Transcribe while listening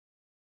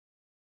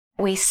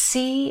we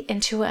see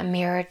into a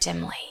mirror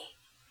dimly,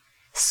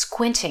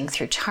 squinting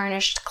through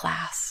tarnished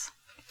glass.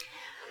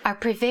 Our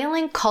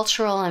prevailing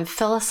cultural and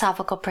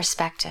philosophical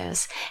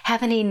perspectives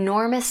have an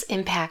enormous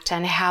impact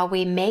on how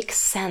we make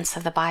sense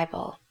of the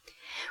Bible.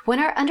 When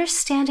our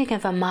understanding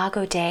of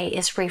Imago Dei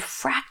is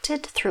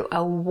refracted through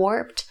a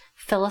warped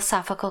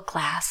philosophical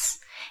glass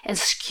and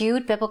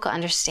skewed biblical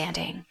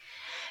understanding,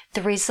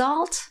 the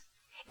result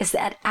is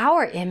that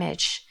our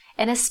image,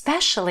 and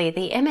especially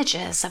the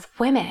images of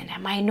women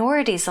and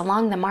minorities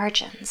along the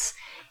margins,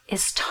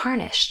 is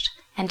tarnished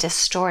and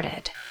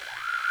distorted.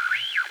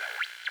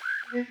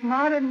 This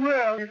modern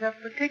world is of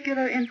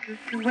particular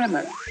interest to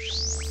women.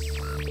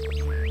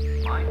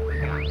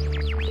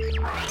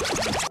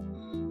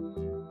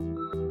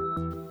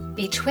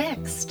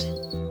 Betwixt,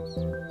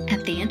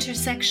 at the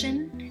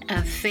intersection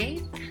of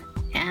faith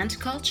and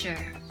culture.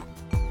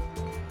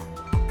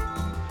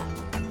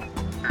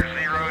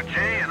 Zero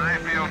J, and I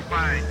feel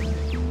fine.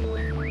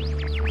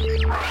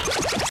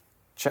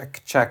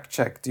 Check, check,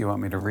 check. Do you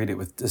want me to read it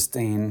with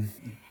disdain,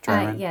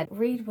 German? Yeah,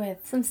 read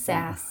with some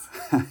sass.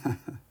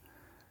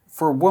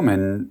 For a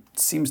woman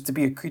seems to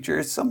be a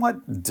creature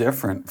somewhat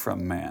different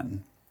from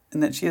man, in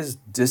that she has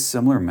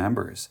dissimilar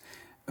members,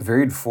 a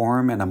varied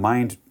form, and a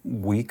mind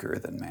weaker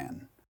than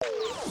man.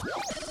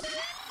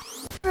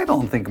 I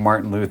don't think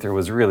Martin Luther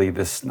was really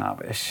this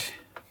snobbish.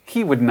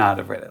 He would not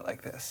have read it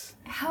like this.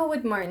 How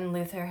would Martin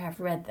Luther have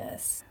read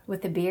this?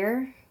 With a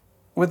beer?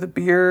 With a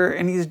beer,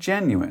 and he's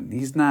genuine.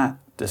 He's not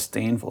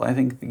disdainful. I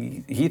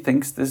think he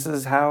thinks this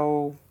is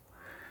how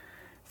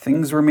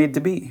things were made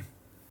to be.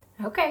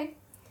 Okay.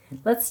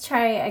 Let's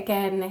try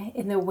again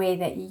in the way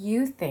that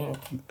you think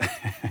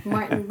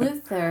Martin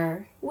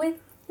Luther, with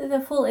the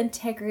full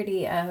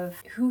integrity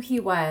of who he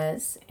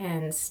was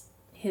and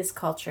his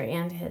culture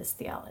and his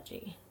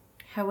theology.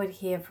 How would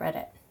he have read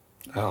it?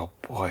 Oh,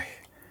 boy.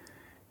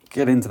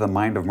 Get into the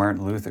mind of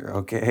Martin Luther.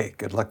 Okay,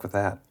 good luck with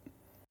that.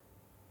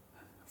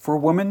 For a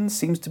woman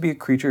seems to be a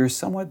creature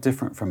somewhat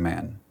different from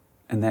man,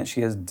 in that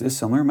she has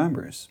dissimilar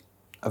members,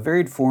 a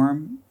varied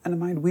form, and a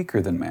mind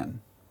weaker than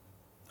man.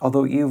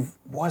 Although Eve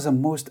was a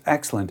most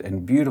excellent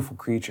and beautiful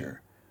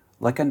creature,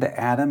 like unto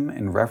Adam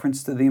in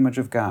reference to the image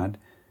of God,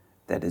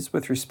 that is,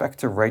 with respect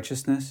to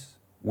righteousness,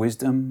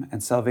 wisdom,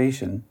 and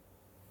salvation,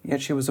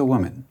 yet she was a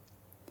woman.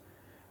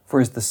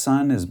 For as the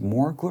sun is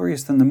more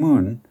glorious than the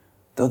moon,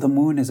 though the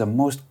moon is a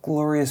most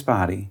glorious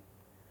body,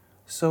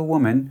 so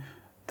woman,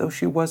 though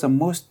she was a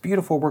most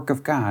beautiful work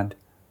of God,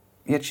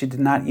 yet she did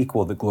not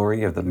equal the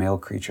glory of the male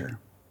creature.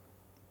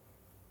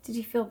 Did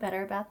you feel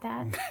better about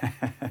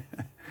that?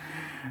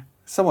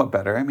 Somewhat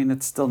better. I mean,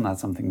 it's still not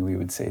something we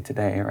would say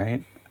today,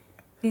 right?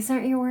 These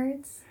aren't your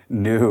words?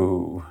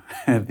 No,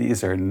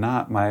 these are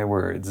not my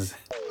words.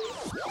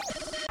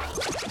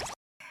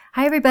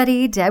 Hi,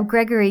 everybody. Deb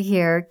Gregory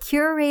here,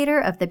 curator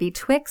of the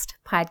Betwixt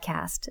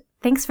podcast.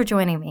 Thanks for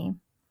joining me.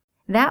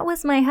 That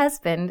was my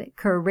husband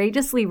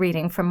courageously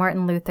reading from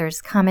Martin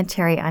Luther's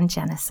commentary on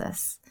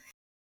Genesis.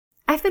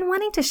 I've been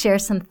wanting to share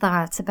some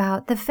thoughts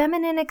about the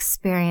feminine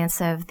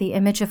experience of the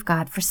image of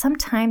God for some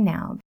time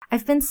now.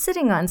 I've been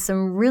sitting on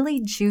some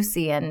really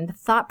juicy and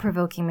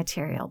thought-provoking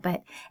material,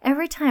 but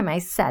every time I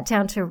sat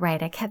down to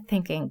write, I kept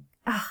thinking,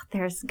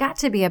 there's got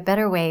to be a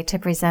better way to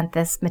present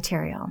this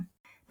material.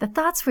 The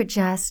thoughts were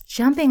just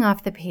jumping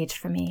off the page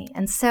for me,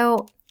 and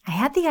so I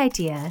had the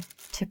idea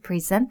to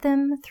present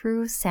them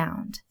through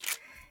sound.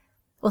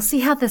 We'll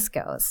see how this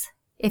goes.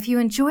 If you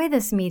enjoy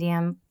this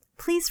medium,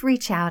 please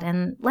reach out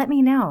and let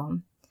me know.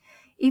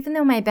 Even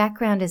though my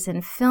background is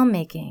in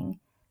filmmaking,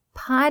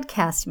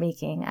 podcast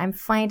making, I'm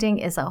finding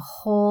is a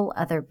whole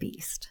other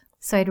beast.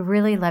 So I'd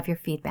really love your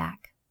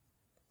feedback.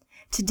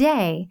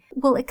 Today,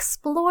 we'll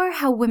explore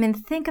how women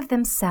think of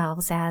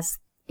themselves as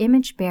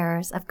image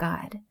bearers of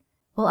God.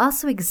 We'll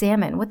also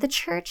examine what the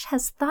church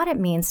has thought it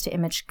means to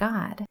image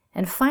God.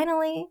 And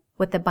finally,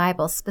 what the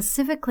Bible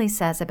specifically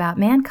says about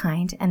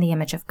mankind and the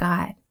image of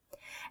God.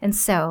 And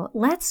so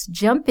let's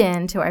jump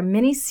into our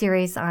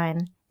mini-series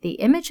on the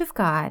image of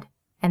God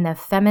and the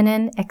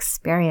feminine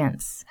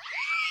experience.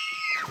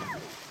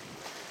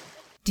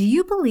 Do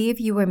you believe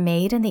you were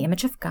made in the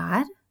image of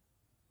God?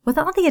 With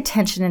all the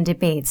attention and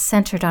debates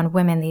centered on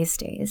women these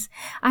days,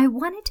 I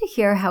wanted to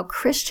hear how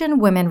Christian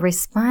women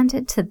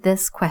responded to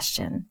this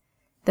question.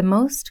 The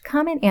most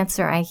common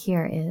answer I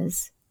hear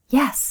is,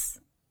 yes.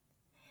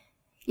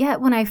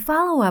 Yet when I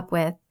follow up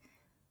with,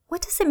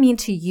 what does it mean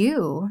to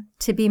you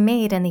to be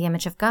made in the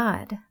image of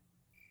God?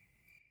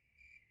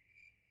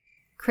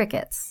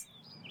 Crickets.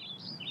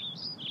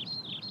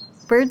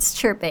 Birds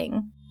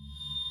chirping.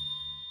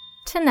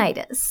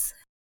 Tinnitus.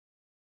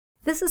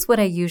 This is what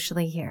I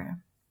usually hear.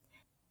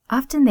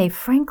 Often they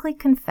frankly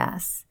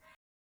confess,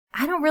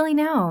 I don't really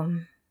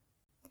know.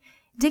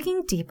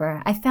 Digging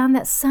deeper, I found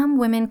that some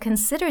women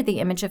consider the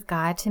image of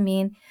God to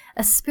mean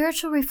a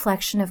spiritual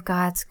reflection of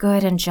God's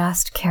good and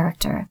just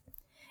character.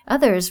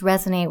 Others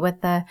resonate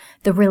with the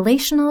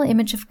relational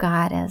image of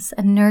God as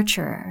a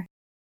nurturer.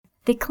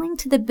 They cling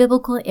to the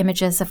biblical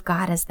images of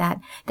God as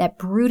that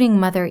brooding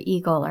mother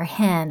eagle or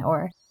hen,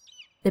 or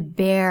the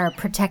bear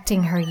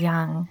protecting her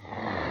young.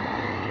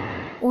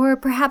 or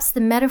perhaps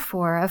the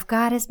metaphor of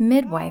God as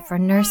midwife or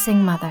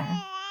nursing mother.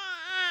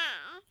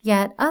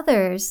 Yet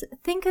others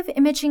think of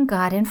imaging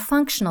God in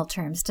functional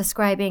terms,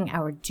 describing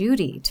our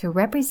duty to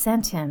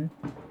represent Him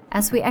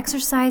as we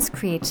exercise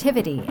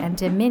creativity and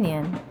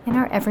dominion in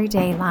our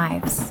everyday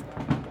lives.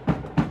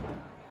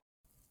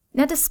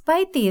 Now,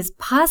 despite these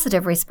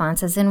positive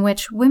responses in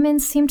which women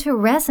seem to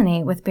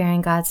resonate with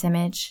bearing God's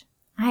image,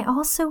 I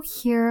also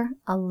hear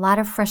a lot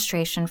of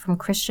frustration from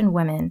Christian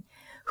women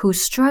who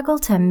struggle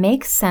to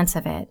make sense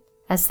of it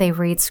as they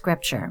read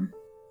Scripture.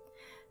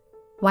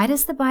 Why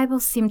does the Bible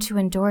seem to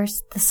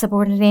endorse the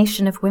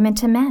subordination of women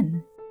to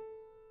men?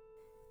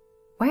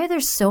 Why are there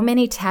so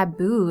many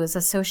taboos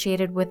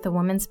associated with the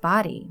woman's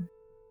body?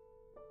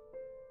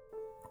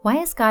 Why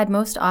is God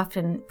most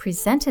often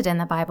presented in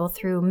the Bible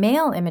through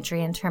male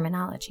imagery and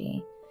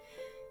terminology?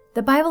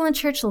 The Bible and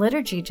church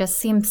liturgy just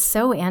seems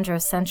so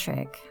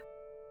androcentric.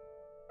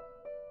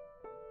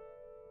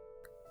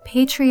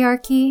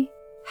 Patriarchy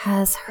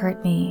has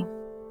hurt me.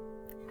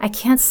 I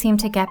can't seem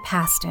to get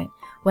past it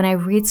when I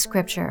read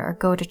Scripture or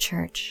go to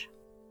church.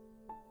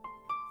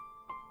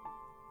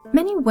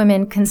 Many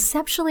women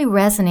conceptually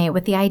resonate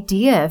with the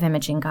idea of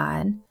imaging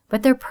God,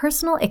 but their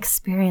personal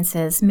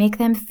experiences make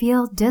them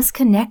feel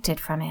disconnected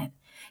from it.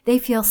 They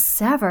feel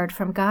severed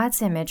from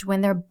God's image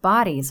when their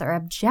bodies are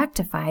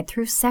objectified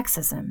through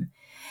sexism,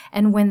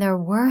 and when their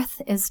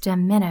worth is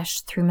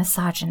diminished through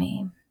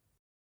misogyny.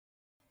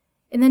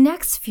 In the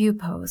next few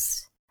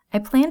posts, I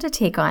plan to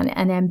take on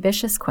an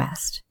ambitious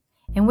quest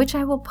in which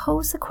I will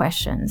pose the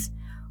questions: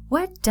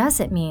 what does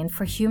it mean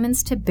for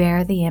humans to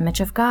bear the image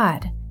of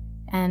God?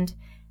 And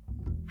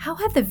how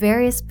have the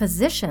various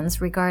positions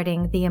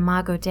regarding the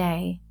imago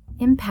Dei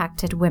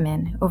impacted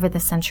women over the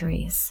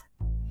centuries?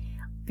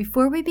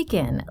 Before we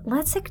begin,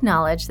 let's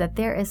acknowledge that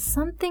there is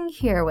something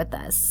here with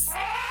us.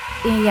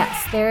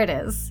 Yes, there it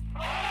is.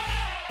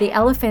 The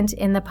elephant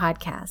in the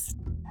podcast.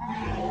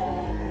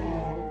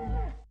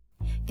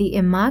 The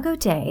imago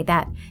Dei,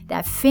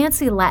 that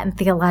fancy Latin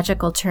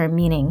theological term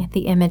meaning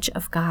the image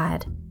of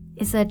God,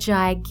 is a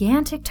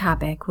gigantic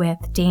topic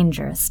with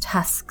dangerous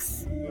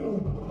tusks.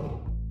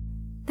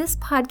 This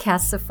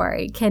podcast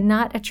safari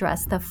cannot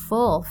address the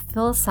full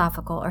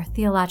philosophical or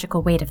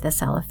theological weight of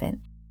this elephant.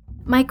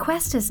 My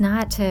quest is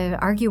not to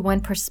argue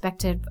one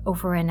perspective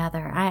over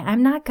another.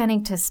 I'm not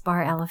gunning to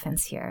spar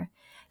elephants here.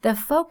 The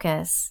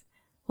focus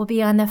will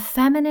be on the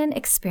feminine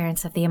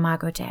experience of the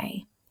imago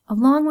Dei,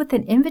 along with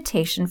an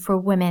invitation for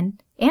women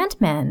and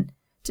men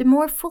to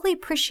more fully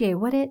appreciate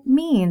what it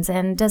means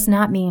and does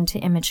not mean to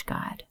image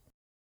God.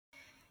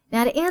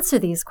 Now, to answer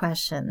these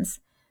questions,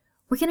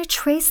 we're going to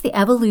trace the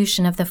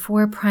evolution of the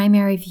four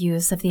primary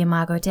views of the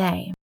imago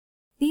Dei.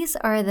 These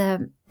are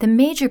the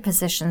major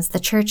positions the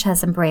church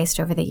has embraced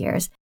over the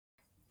years.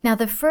 Now,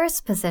 the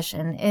first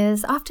position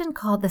is often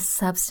called the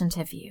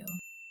substantive view.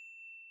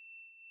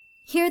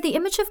 Here, the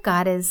image of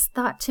God is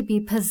thought to be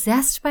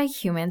possessed by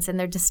humans in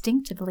their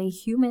distinctively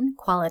human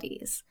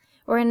qualities.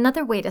 Or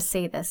another way to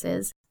say this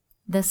is,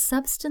 the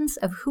substance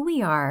of who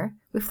we are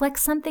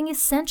reflects something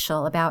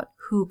essential about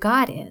who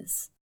God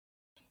is.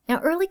 Now,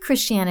 early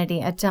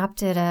Christianity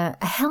adopted a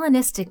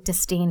Hellenistic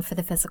disdain for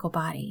the physical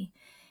body,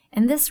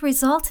 and this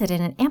resulted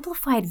in an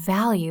amplified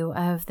value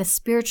of the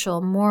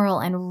spiritual, moral,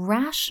 and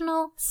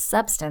rational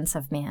substance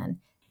of man.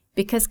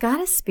 Because God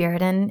is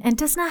spirit and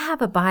does not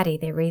have a body,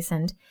 they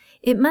reasoned,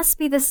 it must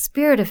be the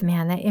spirit of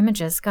man that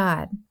images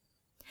God.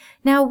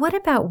 Now, what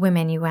about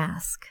women, you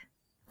ask?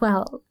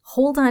 Well,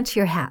 hold on to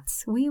your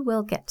hats. We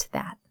will get to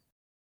that.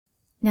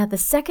 Now, the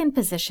second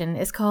position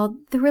is called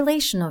the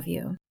relational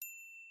view.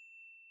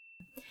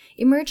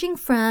 Emerging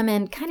from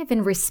and kind of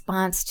in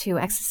response to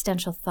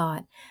existential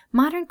thought,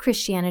 modern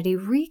Christianity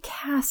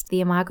recast the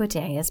imago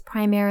Dei as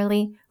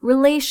primarily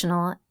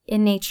relational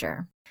in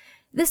nature.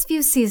 This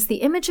view sees the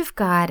image of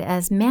God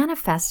as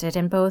manifested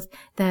in both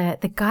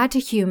the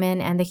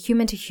God-to-human and the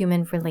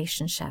human-to-human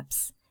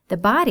relationships. The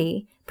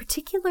body,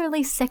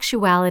 particularly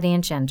sexuality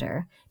and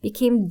gender,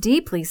 became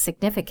deeply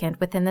significant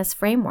within this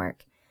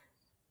framework.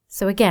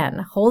 So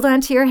again, hold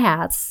on to your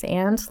hats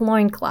and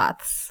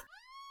loincloths.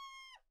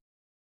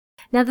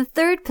 Now, the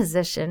third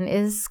position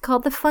is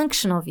called the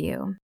functional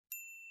view.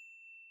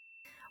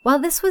 While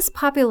this was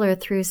popular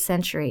through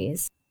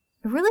centuries,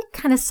 it really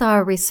kind of saw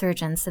a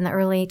resurgence in the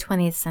early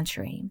 20th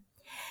century.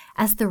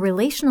 As the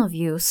relational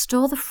view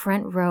stole the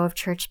front row of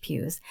church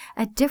pews,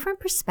 a different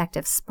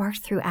perspective sparked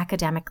through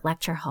academic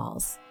lecture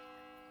halls.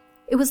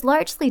 It was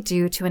largely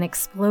due to an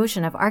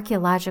explosion of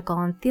archaeological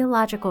and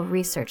theological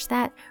research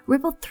that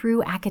rippled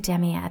through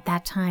academia at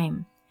that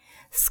time.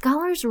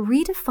 Scholars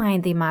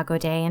redefined the imago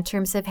Dei in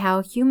terms of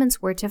how humans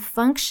were to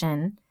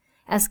function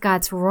as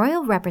God's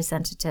royal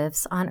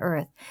representatives on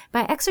earth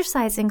by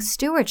exercising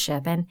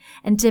stewardship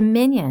and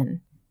dominion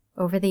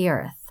over the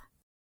earth.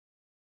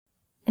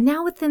 And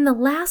now within the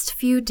last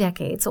few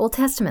decades, Old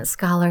Testament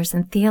scholars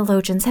and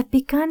theologians have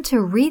begun to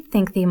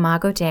rethink the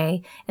imago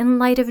Dei in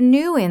light of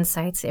new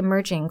insights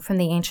emerging from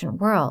the ancient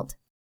world.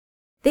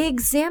 They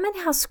examine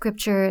how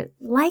Scripture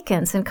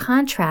likens and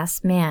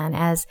contrasts man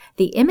as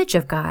the image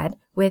of God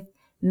with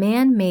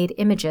man-made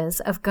images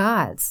of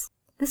gods.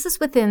 This is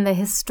within the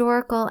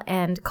historical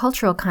and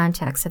cultural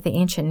context of the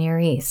ancient Near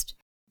East.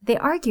 They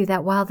argue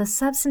that while the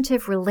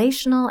substantive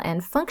relational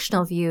and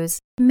functional views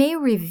may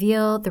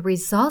reveal the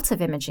results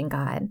of imaging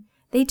God,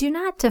 they do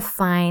not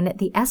define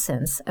the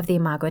essence of the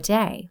imago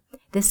Dei.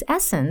 This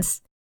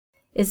essence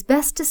is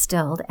best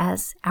distilled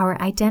as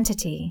our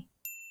identity.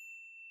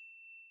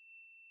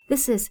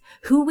 This is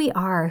who we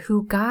are,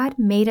 who God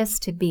made us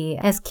to be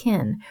as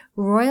kin,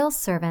 royal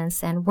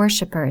servants and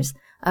worshipers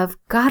of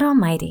God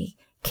Almighty,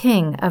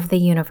 King of the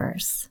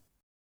universe.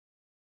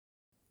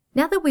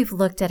 Now that we've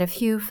looked at a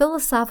few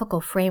philosophical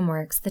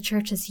frameworks the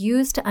Church has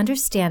used to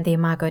understand the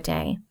imago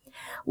Dei,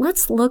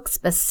 let's look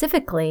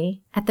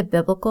specifically at the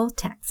biblical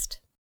text.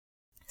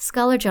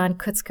 Scholar John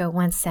Kutzko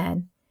once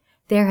said,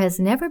 "There has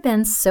never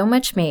been so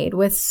much made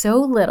with so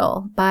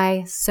little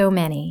by so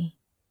many."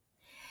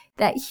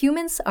 That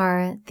humans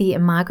are the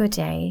imago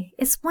Dei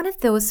is one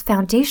of those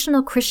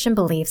foundational Christian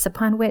beliefs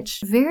upon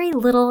which very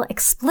little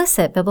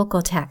explicit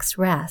biblical text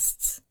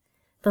rests.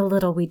 The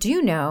little we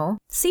do know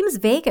seems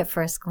vague at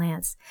first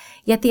glance,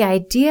 yet the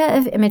idea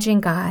of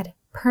imaging God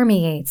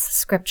permeates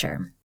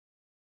Scripture.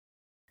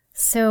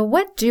 So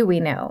what do we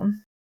know?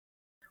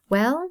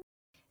 Well,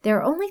 there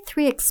are only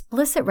 3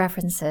 explicit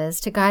references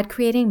to God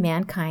creating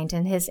mankind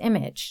in His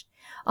image.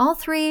 All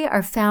 3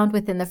 are found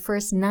within the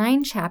first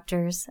 9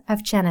 chapters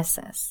of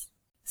Genesis.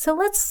 So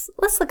let's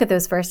look at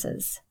those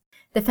verses.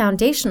 The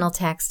foundational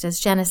text is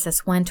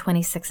Genesis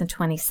 1:26 and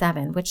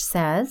 27, which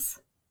says,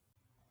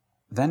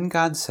 Then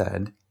God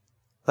said,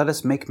 Let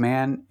us make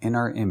man in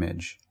our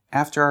image,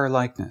 after our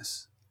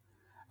likeness,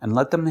 and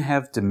let them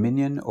have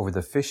dominion over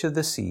the fish of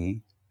the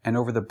sea, and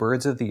over the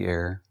birds of the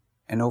air,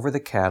 and over the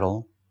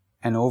cattle,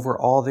 and over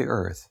all the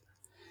earth,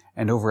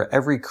 and over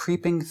every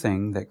creeping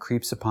thing that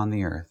creeps upon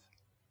the earth.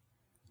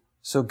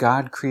 So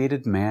God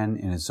created man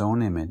in His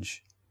own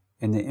image.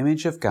 In the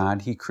image of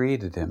God He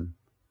created him.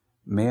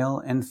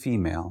 Male and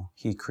female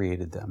He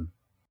created them.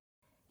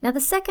 Now the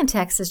second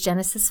text is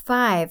Genesis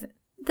 5.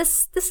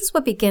 This is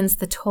what begins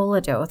the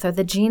Toledoth, or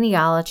the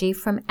genealogy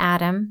from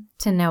Adam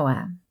to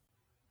Noah.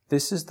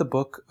 This is the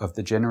book of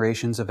the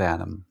generations of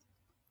Adam.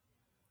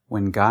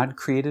 When God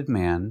created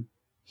man,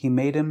 He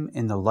made him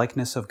in the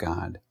likeness of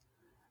God.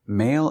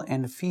 Male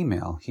and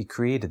female He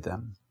created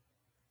them.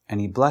 And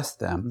He blessed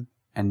them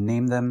and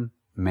named them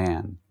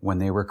man when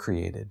they were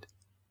created.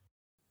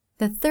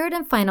 The third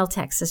and final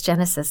text is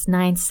Genesis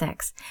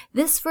 9:6.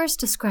 This verse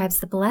describes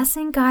the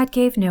blessing God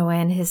gave Noah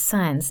and his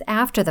sons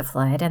after the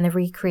flood and the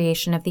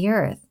recreation of the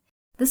earth.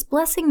 This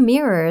blessing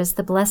mirrors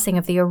the blessing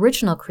of the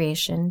original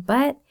creation,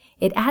 but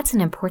it adds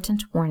an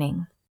important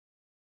warning.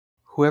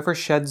 Whoever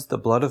sheds the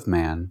blood of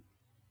man,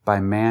 by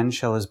man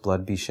shall his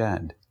blood be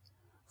shed.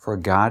 For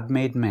God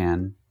made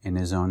man in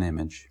His own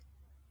image.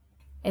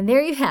 And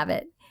there you have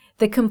it,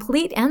 the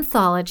complete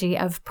anthology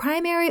of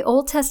primary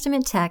Old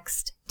Testament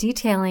text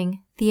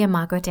detailing the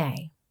imago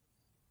Dei.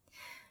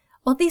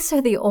 While these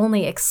are the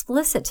only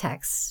explicit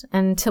texts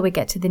until we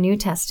get to the New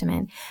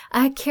Testament,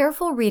 a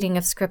careful reading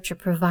of Scripture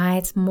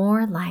provides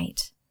more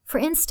light. For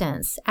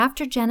instance,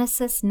 after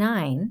Genesis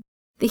 9,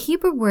 the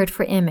Hebrew word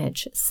for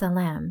image,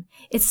 selem,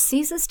 it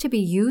ceases to be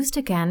used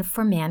again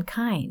for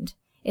mankind.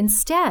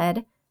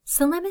 Instead,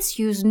 selem is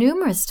used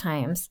numerous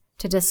times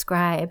to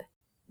describe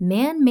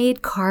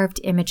man-made carved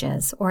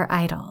images or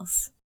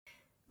idols.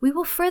 We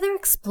will further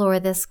explore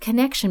this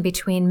connection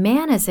between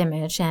man as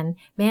image and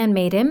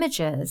man-made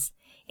images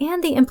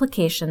and the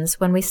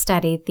implications when we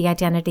study the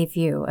identity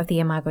view of the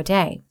imago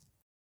Dei.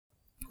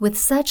 With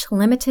such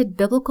limited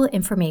biblical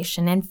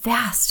information and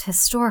vast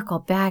historical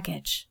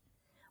baggage,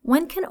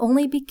 one can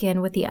only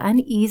begin with the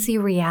uneasy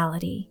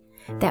reality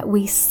that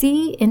we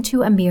see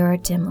into a mirror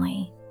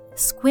dimly,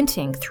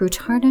 squinting through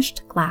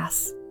tarnished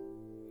glass.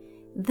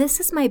 This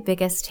is my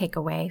biggest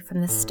takeaway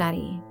from this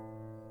study.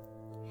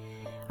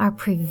 Our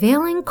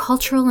prevailing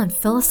cultural and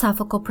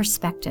philosophical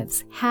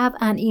perspectives have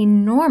an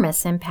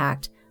enormous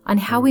impact on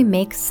how we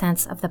make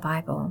sense of the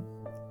Bible.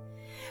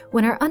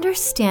 When our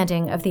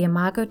understanding of the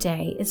imago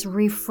Dei is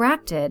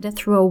refracted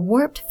through a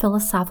warped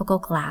philosophical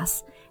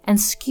glass and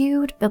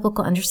skewed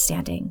biblical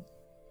understanding,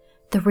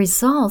 the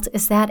result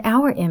is that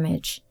our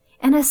image,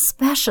 and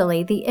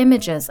especially the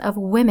images of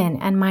women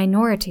and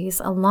minorities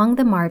along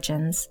the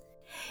margins,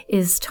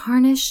 is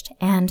tarnished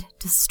and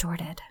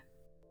distorted.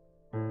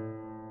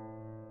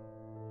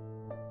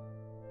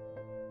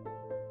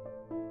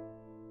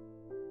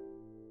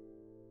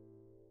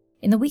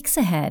 In the weeks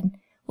ahead,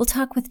 we'll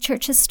talk with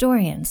church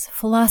historians,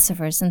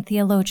 philosophers, and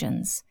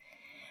theologians.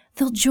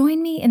 They'll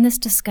join me in this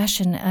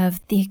discussion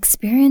of the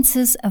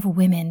experiences of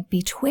women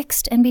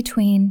betwixt and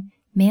between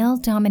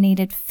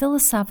male-dominated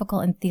philosophical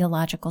and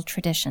theological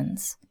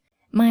traditions.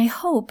 My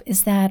hope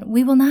is that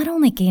we will not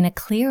only gain a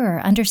clearer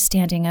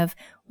understanding of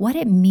what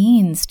it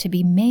means to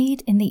be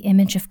made in the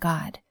image of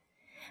God,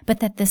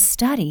 but that this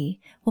study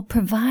will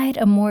provide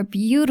a more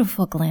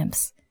beautiful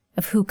glimpse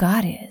of who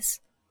God is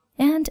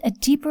and a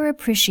deeper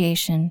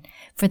appreciation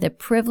for the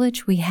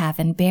privilege we have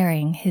in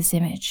bearing His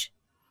image.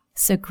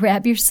 So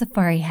grab your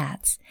safari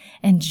hats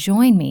and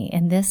join me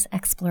in this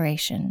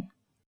exploration.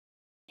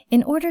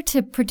 In order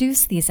to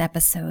produce these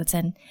episodes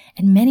and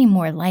many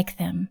more like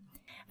them,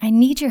 I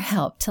need your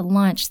help to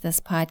launch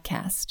this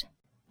podcast.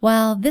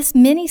 While this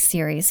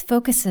mini-series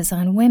focuses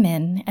on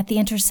women at the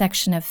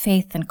intersection of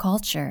faith and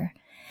culture,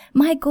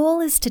 my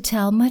goal is to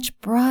tell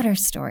much broader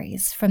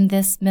stories from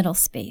this middle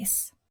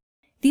space.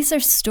 These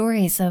are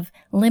stories of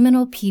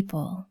liminal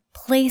people,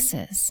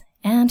 places,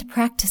 and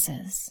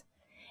practices,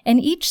 and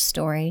each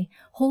story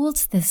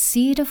holds the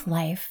seed of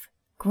life,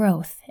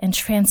 growth, and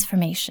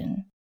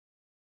transformation.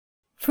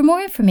 For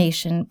more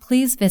information,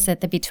 please visit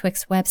the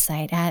Betwixt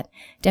website at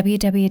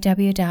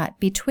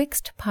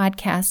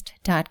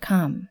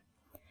www.betwixtpodcast.com.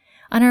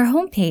 On our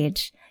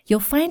homepage, you'll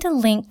find a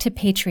link to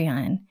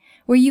Patreon,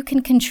 where you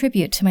can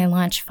contribute to my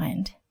launch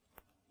fund.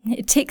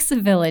 It takes a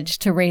village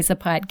to raise a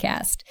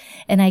podcast,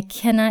 and I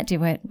cannot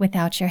do it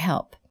without your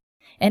help.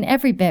 And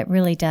every bit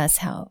really does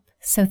help.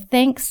 So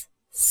thanks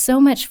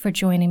so much for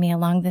joining me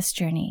along this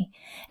journey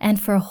and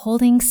for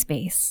holding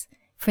space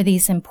for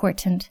these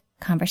important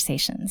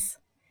conversations.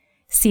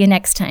 See you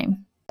next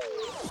time.